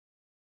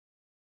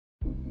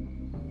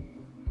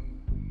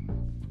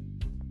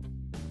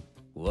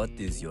What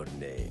is your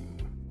name?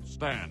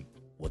 Stan.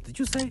 What did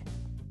you say?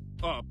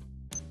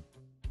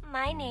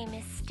 My name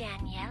is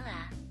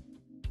Daniela.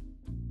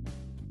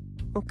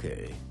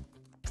 Okay.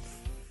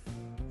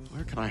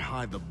 Where can I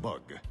hide the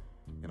bug?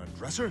 In a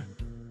dresser?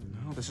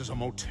 No, this is a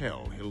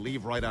motel. He'll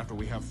leave right after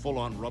we have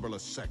full-on rubberless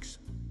sex.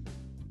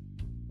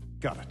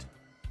 Got it.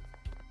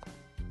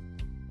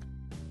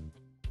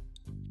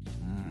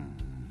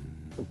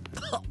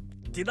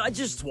 Did I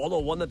just swallow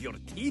one of your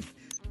teeth?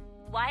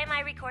 Why am I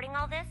recording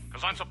all this?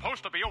 Because I'm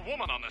supposed to be a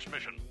woman on this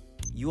mission.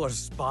 You are a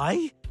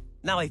spy?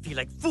 Now I feel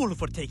like fool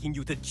for taking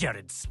you to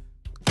Jared's.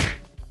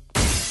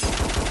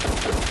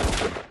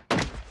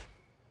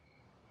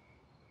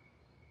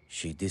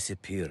 She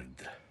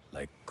disappeared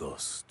like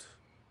ghost.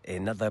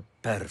 Another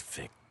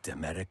perfect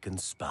American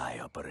spy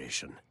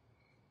operation.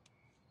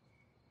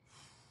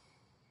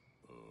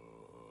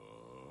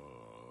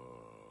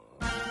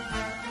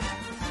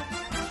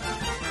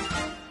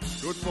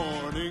 Good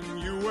morning,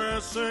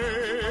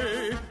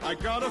 USA. I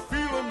got a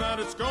feeling that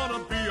it's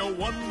gonna be a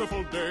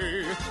wonderful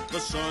day. The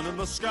sun in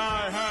the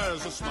sky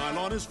has a smile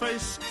on his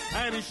face,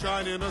 and he's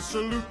shining a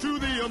salute to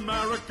the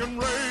American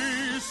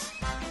race.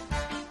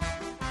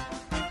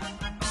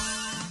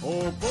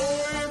 Oh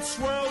boy, it's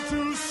swell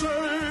to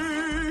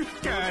say,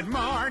 good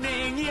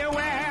morning,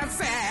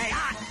 USA.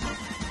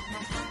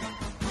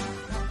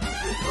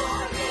 Good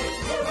morning,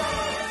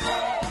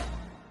 USA.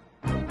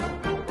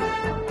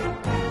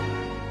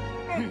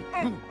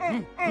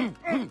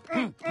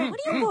 What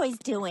are you boys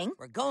doing?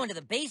 We're going to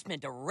the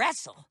basement to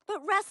wrestle.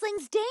 But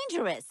wrestling's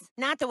dangerous.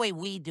 Not the way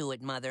we do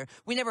it, Mother.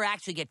 We never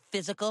actually get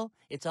physical.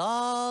 It's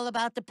all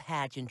about the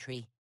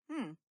pageantry.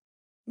 Now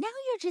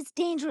you're just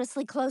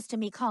dangerously close to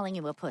me calling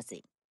you a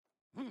pussy.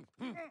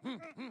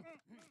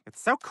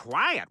 It's so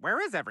quiet. Where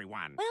is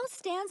everyone? Well,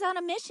 Stan's on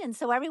a mission,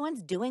 so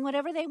everyone's doing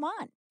whatever they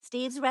want.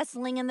 Steve's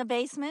wrestling in the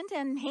basement,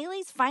 and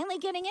Haley's finally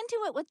getting into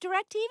it with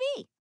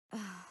DirecTV.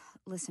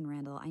 Listen,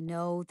 Randall, I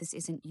know this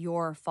isn't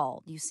your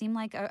fault. You seem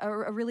like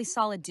a really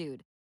solid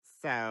dude.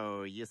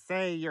 So, you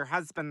say your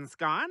husband's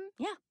gone?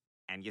 Yeah.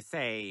 And you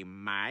say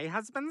my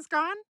husband's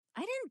gone? I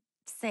didn't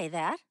say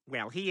that.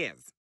 Well, he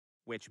is.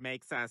 Which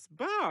makes us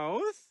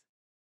both...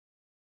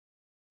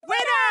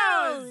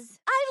 Widows!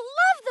 I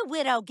love the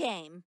widow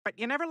game. But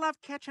you never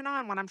love catching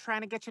on when I'm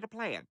trying to get you to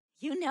play it.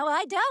 You know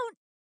I don't.